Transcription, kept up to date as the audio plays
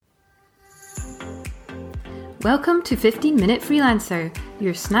Welcome to 15 Minute Freelancer,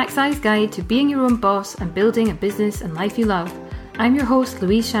 your snack-sized guide to being your own boss and building a business and life you love. I'm your host,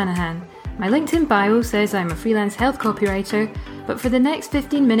 Louise Shanahan. My LinkedIn bio says I'm a freelance health copywriter, but for the next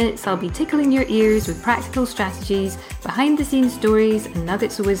 15 minutes I'll be tickling your ears with practical strategies, behind-the-scenes stories and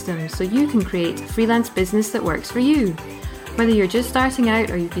nuggets of wisdom so you can create a freelance business that works for you. Whether you're just starting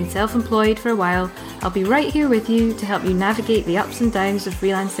out or you've been self-employed for a while, I'll be right here with you to help you navigate the ups and downs of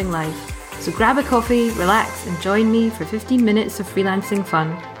freelancing life. So grab a coffee, relax and join me for 15 minutes of freelancing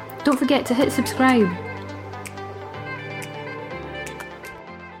fun. Don't forget to hit subscribe.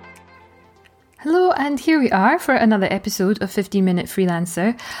 Hello, and here we are for another episode of 15 Minute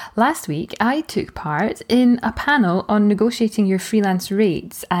Freelancer. Last week I took part in a panel on negotiating your freelance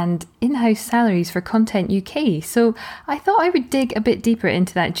rates and in-house salaries for Content UK, so I thought I would dig a bit deeper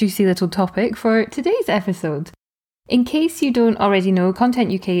into that juicy little topic for today's episode. In case you don't already know,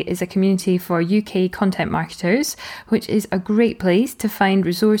 Content UK is a community for UK content marketers, which is a great place to find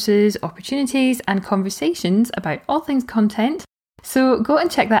resources, opportunities and conversations about all things content. So go and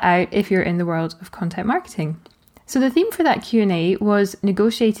check that out if you're in the world of content marketing. So the theme for that Q&A was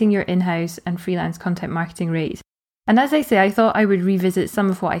negotiating your in-house and freelance content marketing rates. And as I say, I thought I would revisit some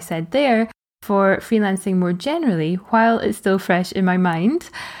of what I said there for freelancing more generally while it's still fresh in my mind.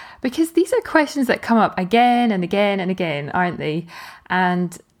 Because these are questions that come up again and again and again, aren't they?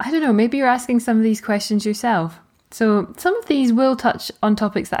 And I don't know, maybe you're asking some of these questions yourself. So some of these will touch on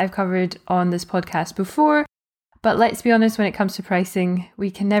topics that I've covered on this podcast before. But let's be honest, when it comes to pricing, we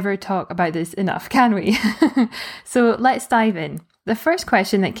can never talk about this enough, can we? So let's dive in. The first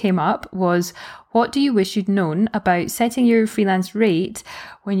question that came up was, what do you wish you'd known about setting your freelance rate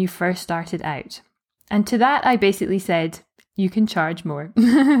when you first started out? And to that, I basically said, you can charge more.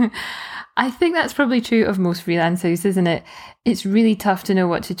 I think that's probably true of most freelancers, isn't it? It's really tough to know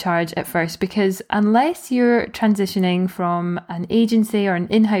what to charge at first because unless you're transitioning from an agency or an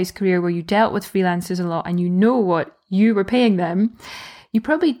in-house career where you dealt with freelancers a lot and you know what you were paying them, you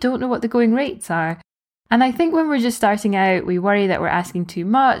probably don't know what the going rates are. And I think when we're just starting out, we worry that we're asking too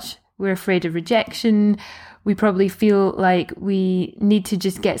much, we're afraid of rejection, we probably feel like we need to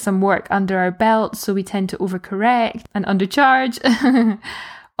just get some work under our belt, so we tend to overcorrect and undercharge.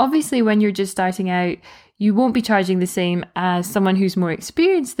 Obviously, when you're just starting out, you won't be charging the same as someone who's more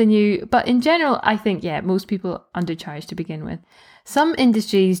experienced than you, but in general, I think, most people undercharge to begin with. Some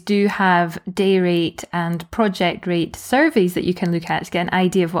industries do have day rate and project rate surveys that you can look at to get an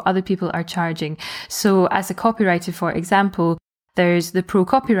idea of what other people are charging. So as a copywriter, for example, there's the Pro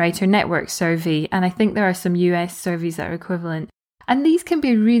Copywriter Network survey, and I think there are some US surveys that are equivalent. And these can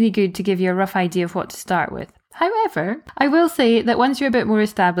be really good to give you a rough idea of what to start with. However, I will say that once you're a bit more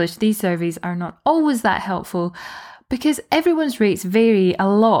established, these surveys are not always that helpful because everyone's rates vary a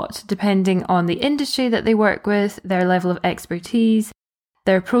lot depending on the industry that they work with, their level of expertise,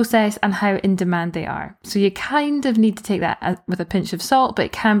 their process, and how in demand they are. So you kind of need to take that with a pinch of salt, but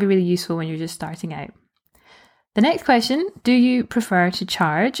it can be really useful when you're just starting out. The next question, do you prefer to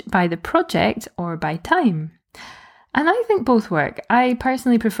charge by the project or by time? And I think both work. I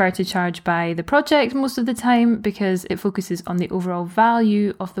personally prefer to charge by the project most of the time because it focuses on the overall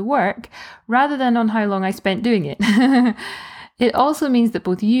value of the work rather than on how long I spent doing it. It also means that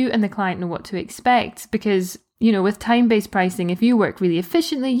both you and the client know what to expect because, with time-based pricing, if you work really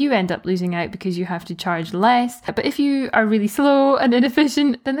efficiently, you end up losing out because you have to charge less. But if you are really slow and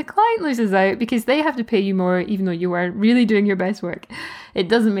inefficient, then the client loses out because they have to pay you more even though you weren't really doing your best work. It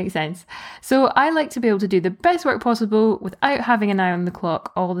doesn't make sense. So I like to be able to do the best work possible without having an eye on the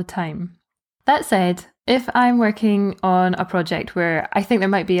clock all the time. That said, if I'm working on a project where I think there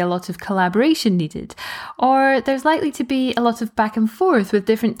might be a lot of collaboration needed, or there's likely to be a lot of back and forth with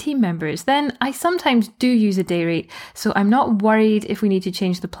different team members, then I sometimes do use a day rate, so I'm not worried if we need to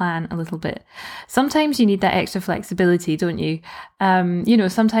change the plan a little bit. Sometimes you need that extra flexibility, don't you?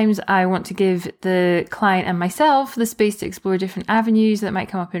 Sometimes I want to give the client and myself the space to explore different avenues that might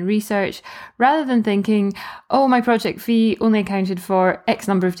come up in research, rather than thinking, my project fee only accounted for X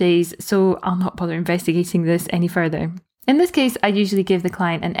number of days, so I'll not bother investigating this any further. In this case, I usually give the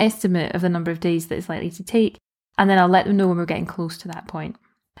client an estimate of the number of days that it's likely to take, and then I'll let them know when we're getting close to that point.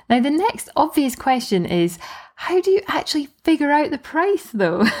 Now, the next obvious question is, how do you actually figure out the price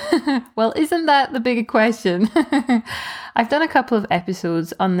though? Well, isn't that the bigger question? I've done a couple of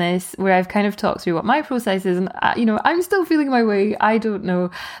episodes on this where I've kind of talked through what my process is and, I'm still feeling my way. I don't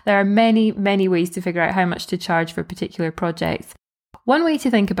know. There are many, many ways to figure out how much to charge for particular projects. One way to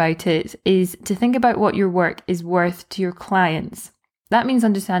think about it is to think about what your work is worth to your clients. That means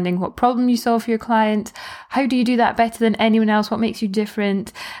understanding what problem you solve for your client, how do you do that better than anyone else, what makes you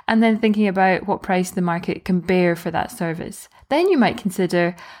different, and then thinking about what price the market can bear for that service. Then you might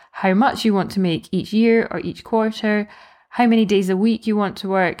consider how much you want to make each year or each quarter, how many days a week you want to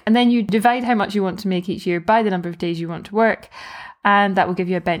work, and then you divide how much you want to make each year by the number of days you want to work, and that will give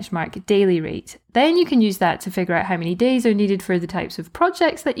you a benchmark daily rate. Then you can use that to figure out how many days are needed for the types of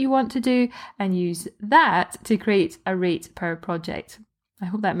projects that you want to do, and use that to create a rate per project. I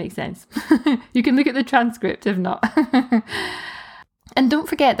hope that makes sense. You can look at the transcript if not. And don't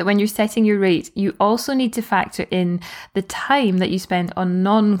forget that when you're setting your rate, you also need to factor in the time that you spend on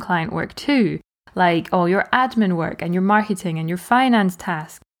non-client work too, like all your admin work and your marketing and your finance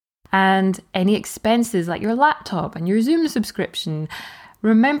tasks, and any expenses like your laptop and your Zoom subscription.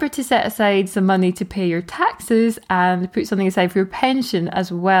 Remember to set aside some money to pay your taxes and put something aside for your pension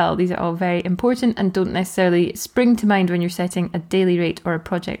as well. These are all very important and don't necessarily spring to mind when you're setting a daily rate or a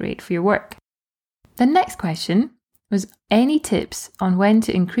project rate for your work. The next question was any tips on when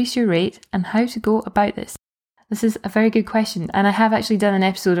to increase your rate and how to go about this? This is a very good question, and I have actually done an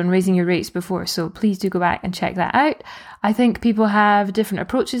episode on raising your rates before, so please do go back and check that out. I think people have different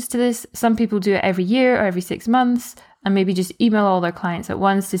approaches to this. Some people do it every year or every 6 months, and maybe just email all their clients at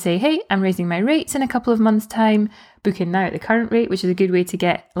once to say, hey, I'm raising my rates in a couple of months' time, book in now at the current rate, which is a good way to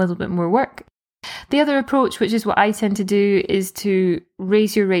get a little bit more work. The other approach, which is what I tend to do, is to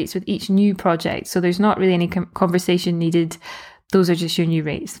raise your rates with each new project. So there's not really any conversation needed. Those are just your new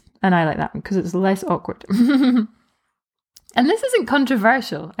rates. And I like that one because it's less awkward. And this isn't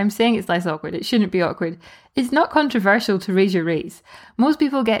controversial. I'm saying it's less awkward. It shouldn't be awkward. It's not controversial to raise your rates. Most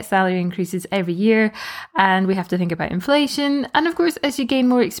people get salary increases every year, and we have to think about inflation. And of course, as you gain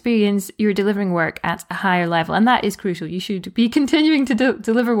more experience, you're delivering work at a higher level. And that is crucial. You should be continuing to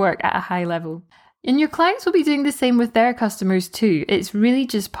deliver work at a high level. And your clients will be doing the same with their customers too. It's really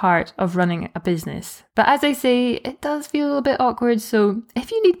just part of running a business. But as I say, it does feel a bit awkward. So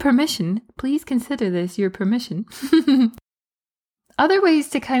if you need permission, please consider this your permission. Other ways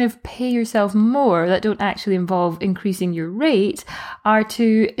to kind of pay yourself more that don't actually involve increasing your rate are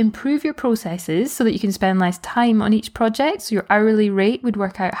to improve your processes so that you can spend less time on each project. So your hourly rate would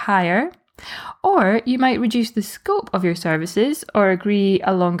work out higher. Or you might reduce the scope of your services or agree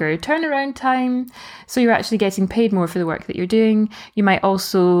a longer turnaround time, so you're actually getting paid more for the work that you're doing. You might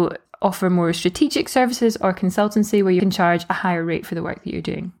also offer more strategic services or consultancy where you can charge a higher rate for the work that you're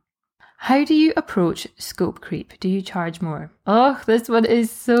doing. How do you approach scope creep? Do you charge more? Oh, this one is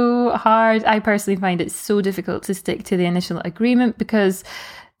so hard. I personally find it so difficult to stick to the initial agreement because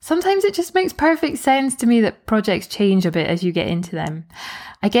sometimes it just makes perfect sense to me that projects change a bit as you get into them.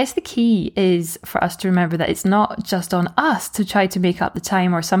 I guess the key is for us to remember that it's not just on us to try to make up the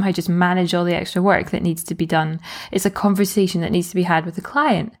time or somehow just manage all the extra work that needs to be done. It's a conversation that needs to be had with the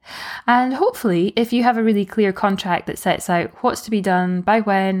client. And hopefully, if you have a really clear contract that sets out what's to be done, by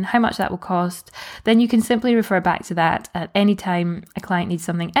when, how much that will cost, then you can simply refer back to that at any time a client needs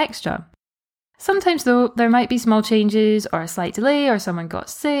something extra. Sometimes though, there might be small changes or a slight delay or someone got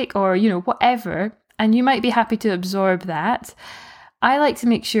sick or, whatever, and you might be happy to absorb that. I like to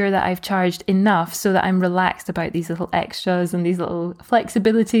make sure that I've charged enough so that I'm relaxed about these little extras and these little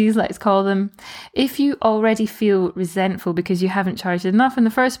flexibilities, let's call them. If you already feel resentful because you haven't charged enough in the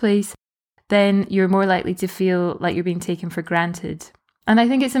first place, then you're more likely to feel like you're being taken for granted. And I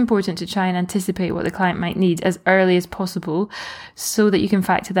think it's important to try and anticipate what the client might need as early as possible so that you can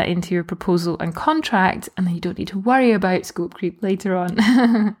factor that into your proposal and contract, and then you don't need to worry about scope creep later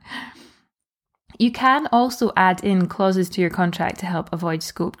on. You can also add in clauses to your contract to help avoid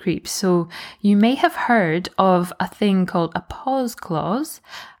scope creep. So you may have heard of a thing called a pause clause.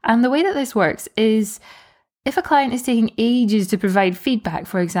 And the way that this works is if a client is taking ages to provide feedback,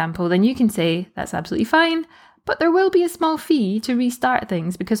 for example, then you can say, that's absolutely fine, but there will be a small fee to restart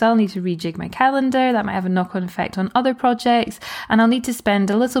things because I'll need to rejig my calendar. That might have a knock-on effect on other projects, and I'll need to spend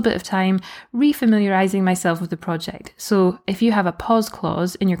a little bit of time refamiliarizing myself with the project. So if you have a pause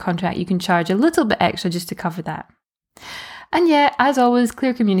clause in your contract, you can charge a little bit extra just to cover that. And yeah, as always,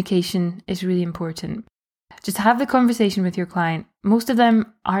 clear communication is really important. Just have the conversation with your client. Most of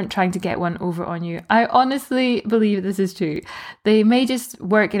them aren't trying to get one over on you. I honestly believe this is true. They may just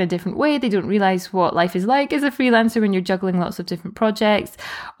work in a different way. They don't realize what life is like as a freelancer when you're juggling lots of different projects,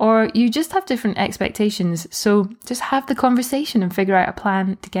 or you just have different expectations. So just have the conversation and figure out a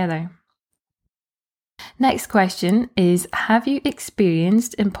plan together. Next question is, have you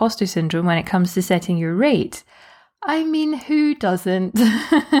experienced imposter syndrome when it comes to setting your rate? I mean, who doesn't?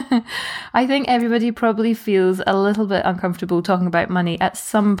 I think everybody probably feels a little bit uncomfortable talking about money at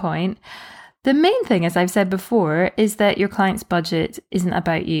some point. The main thing, as I've said before, is that your client's budget isn't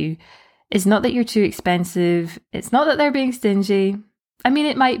about you. It's not that you're too expensive. It's not that they're being stingy. I mean,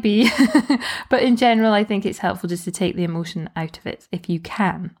 it might be, but in general, I think it's helpful just to take the emotion out of it if you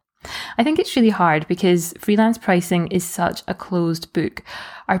can. I think it's really hard because freelance pricing is such a closed book.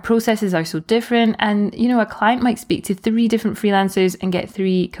 Our processes are so different, and a client might speak to 3 different freelancers and get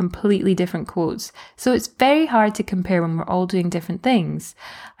 3 completely different quotes. So it's very hard to compare when we're all doing different things.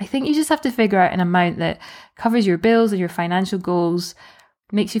 I think you just have to figure out an amount that covers your bills and your financial goals,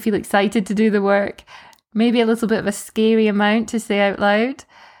 makes you feel excited to do the work, maybe a little bit of a scary amount to say out loud.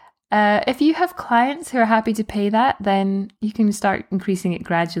 If you have clients who are happy to pay that, then you can start increasing it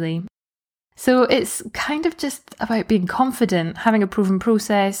gradually. So it's kind of just about being confident, having a proven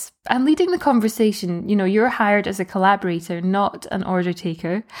process, and leading the conversation. You're hired as a collaborator, not an order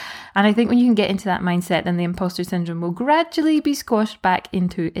taker. And I think when you can get into that mindset, then the imposter syndrome will gradually be squashed back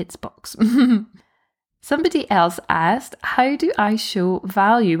into its box. Somebody else asked, how do I show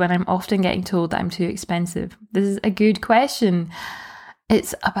value when I'm often getting told that I'm too expensive? This is a good question.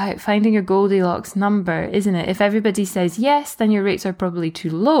 It's about finding your Goldilocks number, isn't it? If everybody says yes, then your rates are probably too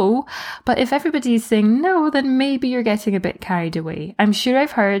low. But if everybody is saying no, then maybe you're getting a bit carried away. I'm sure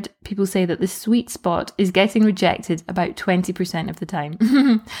I've heard people say that the sweet spot is getting rejected about 20% of the time.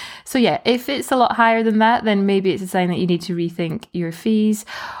 So yeah, if it's a lot higher than that, then maybe it's a sign that you need to rethink your fees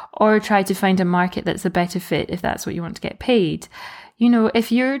or try to find a market that's a better fit if that's what you want to get paid.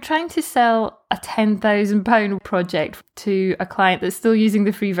 If you're trying to sell a £10,000 project to a client that's still using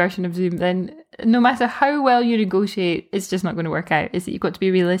the free version of Zoom, then no matter how well you negotiate, it's just not going to work out. You've got to be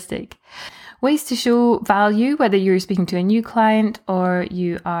realistic. Ways to show value, whether you're speaking to a new client or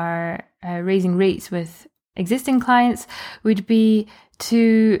you are raising rates with existing clients, would be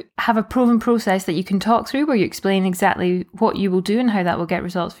to have a proven process that you can talk through where you explain exactly what you will do and how that will get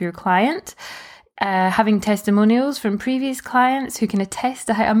results for your client. Having testimonials from previous clients who can attest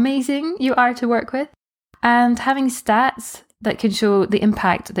to how amazing you are to work with, and having stats that can show the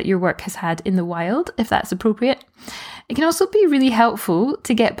impact that your work has had in the wild, if that's appropriate. It can also be really helpful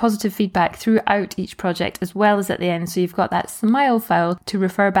to get positive feedback throughout each project as well as at the end, so you've got that smile file to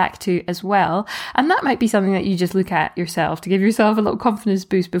refer back to as well. And that might be something that you just look at yourself to give yourself a little confidence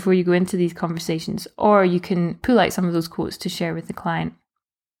boost before you go into these conversations, or you can pull out some of those quotes to share with the client.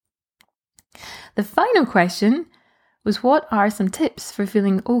 The final question was, what are some tips for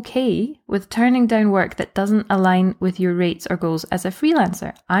feeling okay with turning down work that doesn't align with your rates or goals as a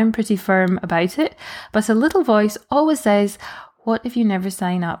freelancer? I'm pretty firm about it, but a little voice always says, what if you never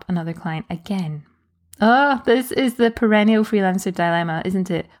sign up another client again? Oh, this is the perennial freelancer dilemma,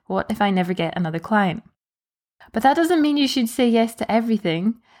 isn't it? What if I never get another client? But that doesn't mean you should say yes to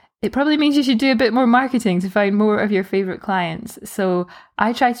everything. It probably means you should do a bit more marketing to find more of your favourite clients. So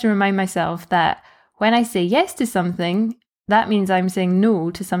I try to remind myself that when I say yes to something, that means I'm saying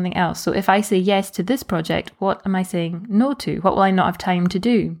no to something else. So if I say yes to this project, what am I saying no to? What will I not have time to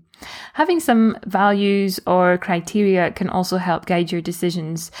do? Having some values or criteria can also help guide your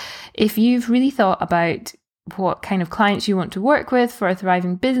decisions. If you've really thought about what kind of clients you want to work with for a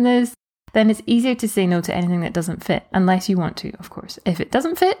thriving business, then it's easier to say no to anything that doesn't fit, unless you want to, of course. If it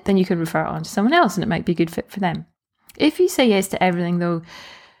doesn't fit, then you can refer it on to someone else and it might be a good fit for them. If you say yes to everything, though,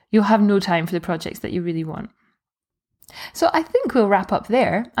 you'll have no time for the projects that you really want. So I think we'll wrap up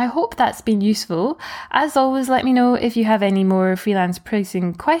there. I hope that's been useful. As always, let me know if you have any more freelance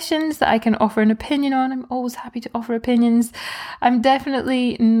pricing questions that I can offer an opinion on. I'm always happy to offer opinions. I'm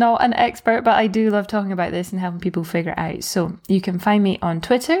definitely not an expert, but I do love talking about this and helping people figure it out. So you can find me on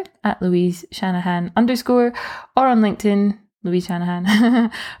Twitter at @LouiseShanahan_ or on LinkedIn, Louise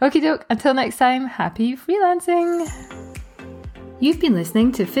Shanahan. Okie doke, until next time, happy freelancing. You've been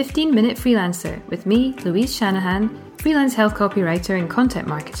listening to 15-Minute Freelancer with me, Louise Shanahan, freelance health copywriter and content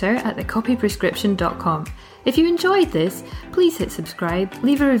marketer at thecopyprescription.com. If you enjoyed this, please hit subscribe,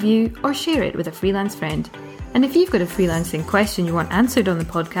 leave a review, or share it with a freelance friend. And if you've got a freelancing question you want answered on the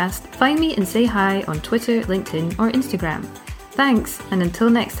podcast, find me and say hi on Twitter, LinkedIn, or Instagram. Thanks, and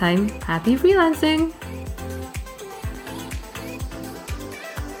until next time, happy freelancing!